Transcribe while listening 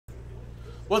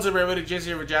What's up, everybody? Jason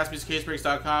here for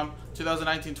JaspysCaseBreaks.com.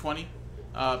 2019-20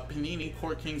 Panini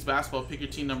Court Kings basketball. Pick your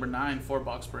team number 9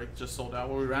 4-box break just sold out.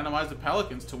 Where we randomize the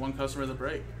Pelicans to one customer of the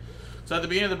break. So at the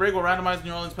beginning of the break, we'll randomize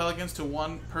New Orleans Pelicans to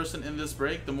one person in this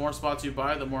break. The more spots you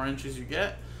buy, the more entries you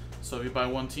get. So if you buy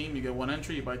one team, you get one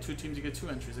entry. You buy two teams, you get two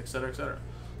entries, etc., etc.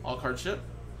 All cards ship.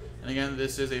 And again,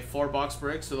 this is a 4-box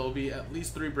break, so there'll be at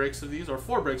least 3 breaks of these, or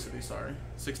 4 breaks of these, sorry.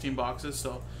 16 boxes.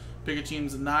 So pick your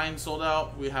teams. 9 sold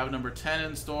out. We have number 10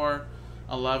 in store,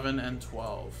 11, and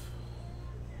 12.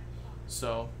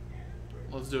 So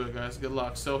let's do it, guys. Good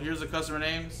luck. So here's the customer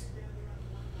names.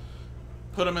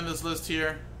 Put them in this list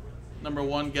here. Number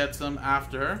 1 gets them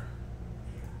after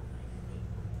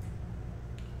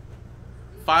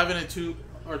 5 and a 2,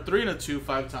 or 3 and a 2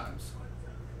 5 times.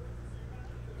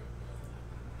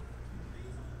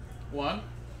 1,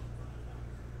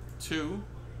 2,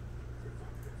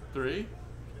 3,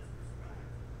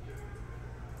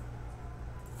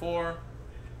 4,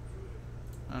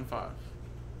 and 5.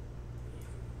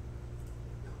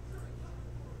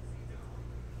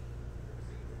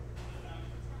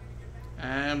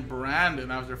 And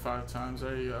Brandon after 5 times.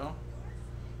 There you go.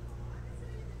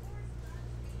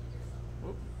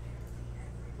 Whoop.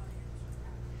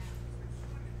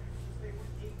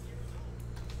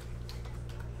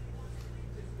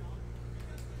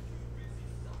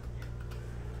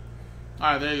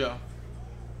 All right, there you go.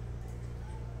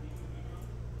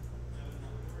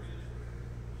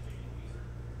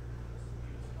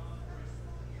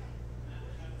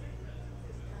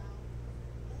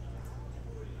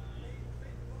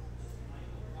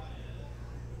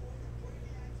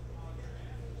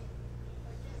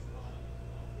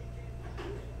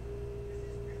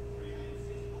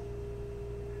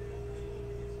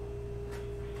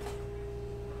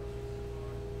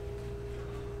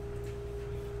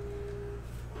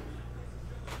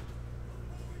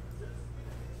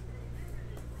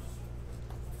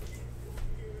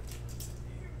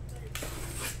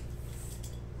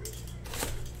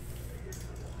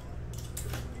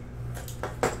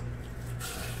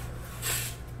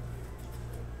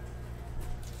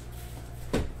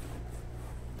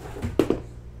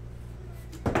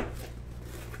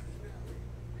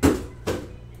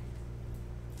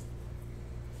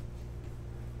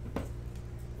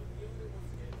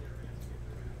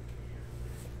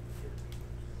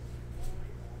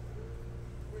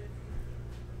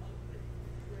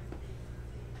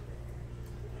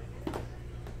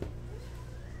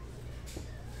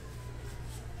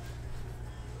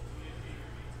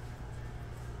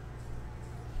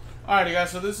 Alrighty, guys,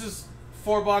 so this is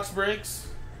 4-box breaks.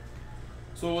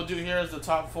 So what we'll do here is the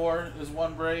top 4 is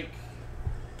 1 break.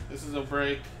 This is a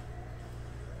break.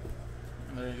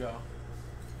 And there you go.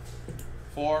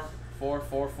 4, 4,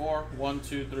 4, 4. 1,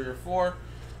 2, 3, or 4.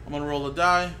 I'm going to roll a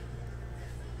die.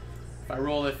 If I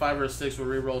roll a 5 or a 6, we'll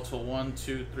re-roll till 1,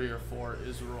 2, 3, or 4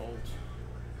 is rolled.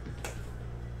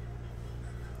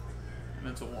 And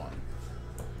it's a 1.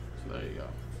 So there you go.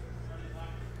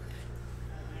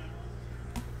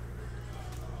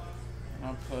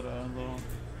 I'll put a little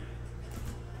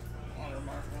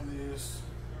watermark on these.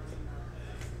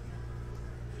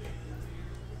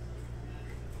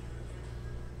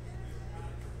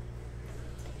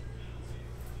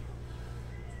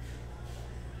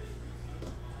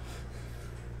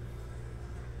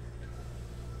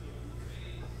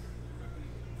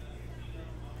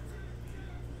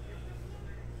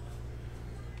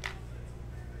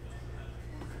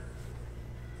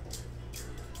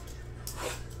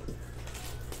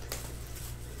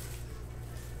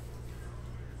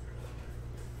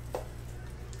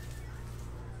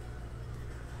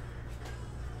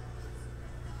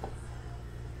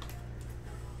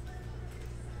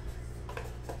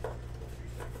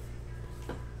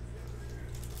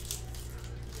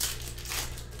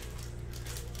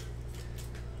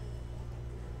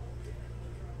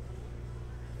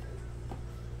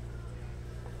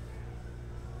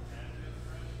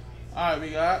 Alright, we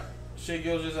got Shai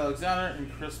Gilgeous-Alexander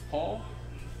and Chris Paul.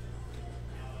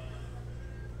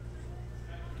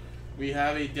 We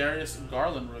have a Darius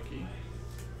Garland rookie.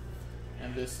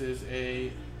 And this is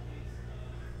a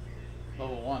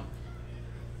level 1.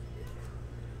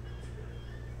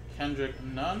 Kendrick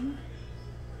Nunn,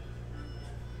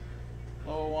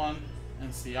 level 1,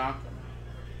 and Siakam,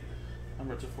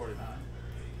 number 249.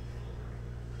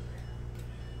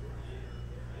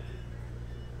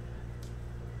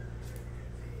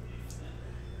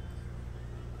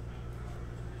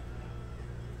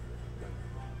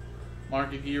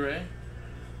 Mark Aguirre,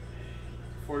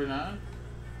 49.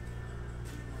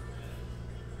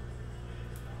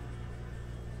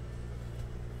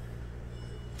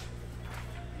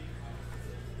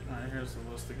 Alright, here's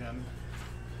the list again.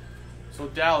 So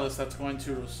Dallas, that's going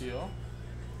to Rocio.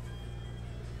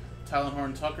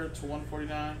 Talon Tucker to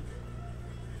 149.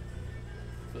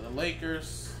 For the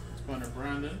Lakers, it's going to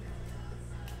Brandon.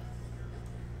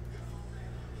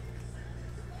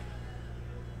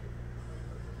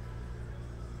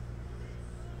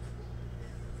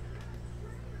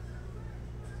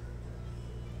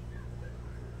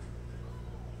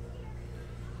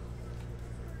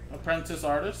 Apprentice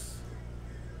Artist,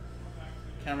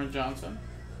 Cameron Johnson.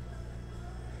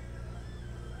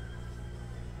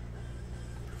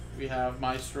 We have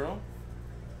Maestro,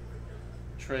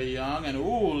 Trey Young, and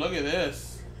ooh, look at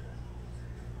this.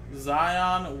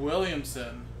 Zion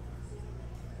Williamson.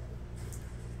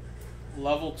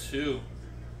 Level 2,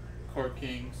 Court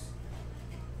Kings.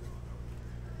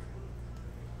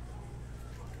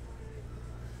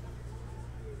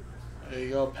 There you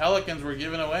go. Pelicans were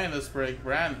given away in this break.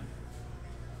 Brandon.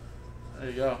 There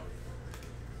you go.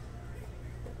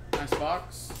 Nice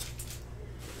box.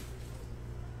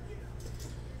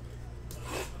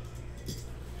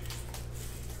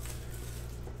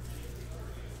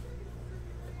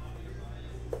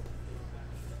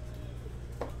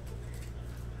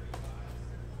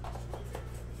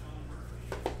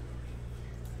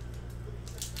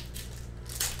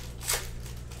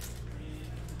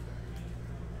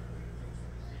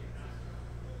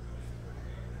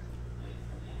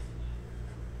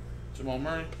 Jamal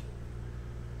Murray.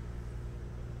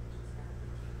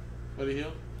 Buddy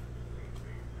Hield.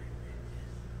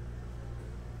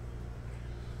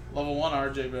 Level 1,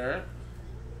 RJ Barrett.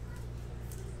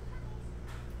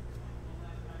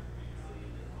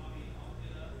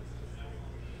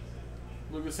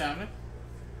 Lucas Hamnick.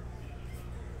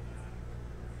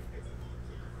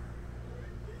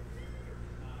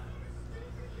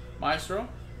 Maestro.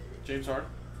 James Harden.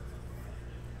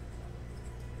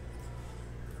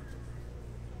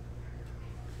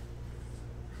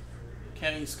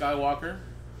 Kenny Skywalker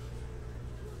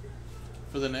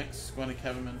for the Knicks, going to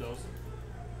Kevin Mendoza.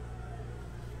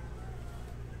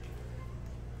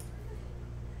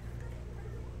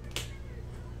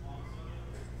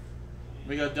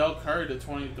 We got Del Curry to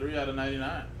 23 out of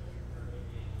 99.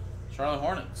 Charlotte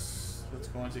Hornets, that's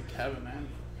going to Kevin Mann.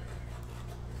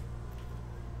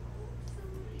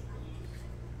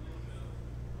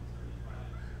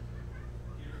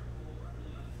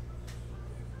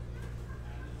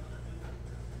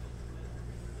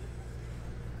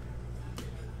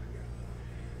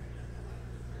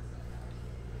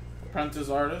 Apprentice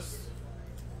Artist.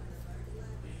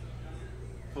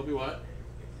 Kobe White.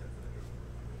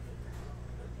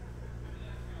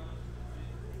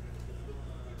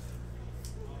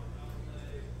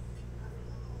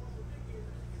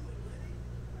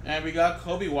 And we got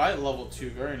Kobe White level 2.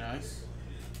 Very nice.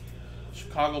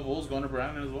 Chicago Bulls going to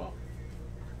Brandon as well.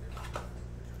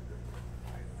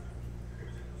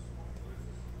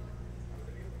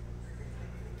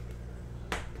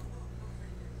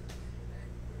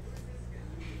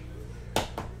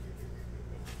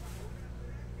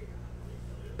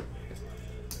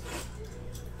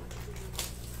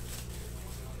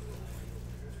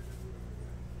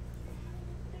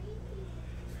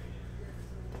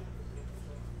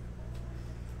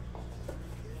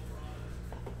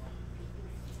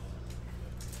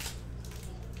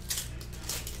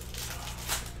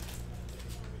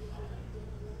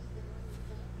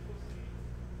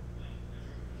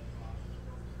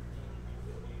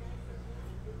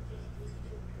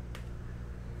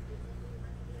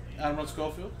 Admiral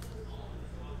Schofield.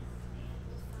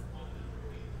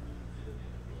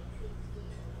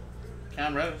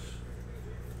 Cam Reddish.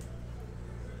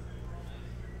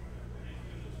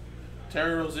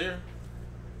 Terry Rozier.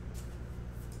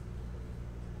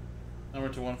 Number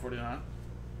to 149.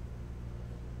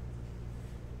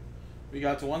 We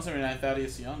got to 179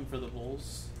 Thaddeus Young for the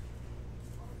Bulls.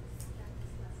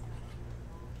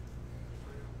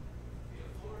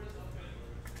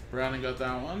 Browning got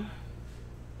that one.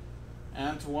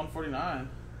 And to 149,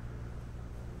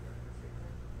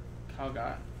 Kyle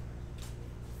Guy.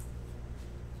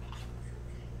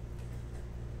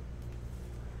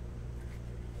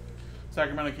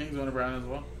 Sacramento Kings going to Brown as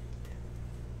well.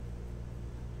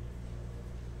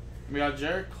 We got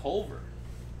Jarrett Culver.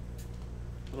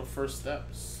 Little first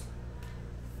steps.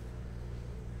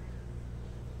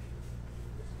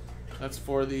 That's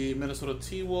for the Minnesota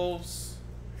T-Wolves.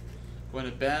 Going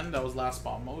to Ben. That was Last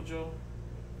Spot Mojo.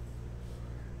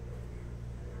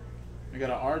 We got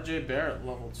an RJ Barrett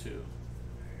level 2.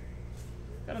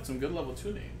 Got some good level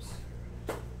 2 names.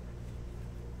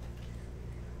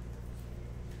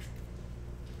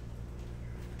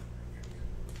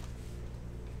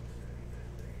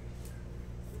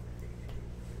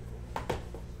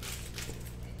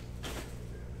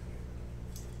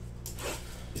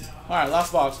 Alright,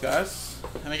 last box, guys.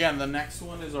 And again, the next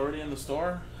one is already in the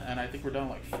store, and I think we're done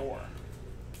like 4.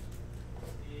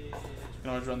 You can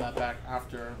always run that back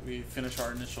after we finish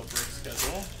our initial break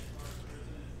schedule.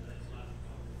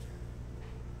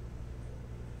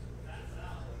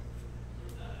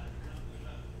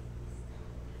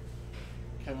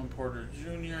 Kevin Porter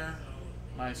Jr.,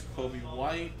 nice Kobe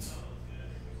White,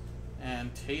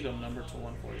 and Tatum number to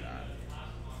 149.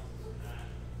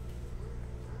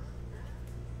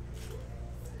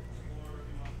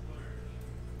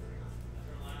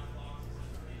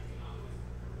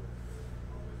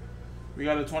 We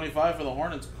got a 25 for the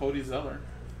Hornets, Cody Zeller.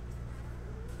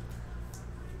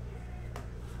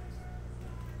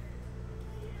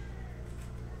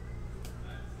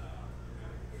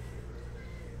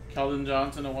 Keldon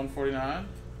Johnson at 149.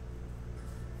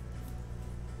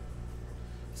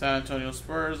 San Antonio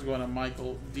Spurs going to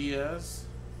Michael Diaz.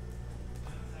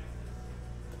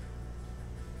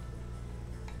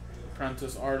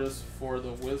 Apprentice artist for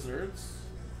the Wizards,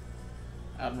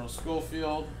 Admiral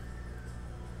Schofield.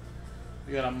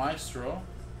 We got a Maestro,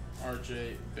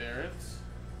 RJ Barrett.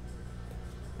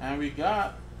 And we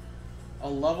got a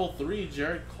level 3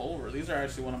 Jared Culver. These are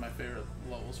actually one of my favorite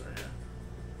levels right here.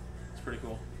 It's pretty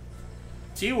cool.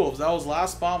 T-Wolves, that was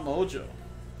last spot mojo.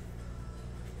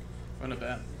 Going to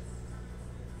Ben.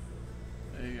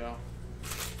 There you go.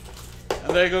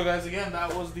 And there you go, guys. Again,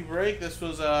 that was the break. This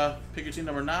was pick your team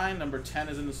number 9. Number 10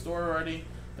 is in the store already.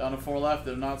 Down to 4 left.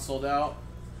 They're not sold out.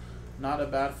 Not a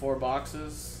bad 4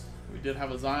 boxes. We did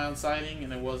have a Zion sighting,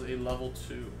 and it was a level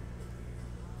 2.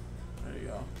 There you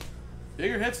go.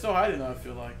 Bigger hits still hiding, though, I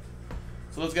feel like.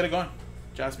 So let's get it going.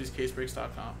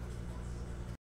 JaspysCaseBreaks.com.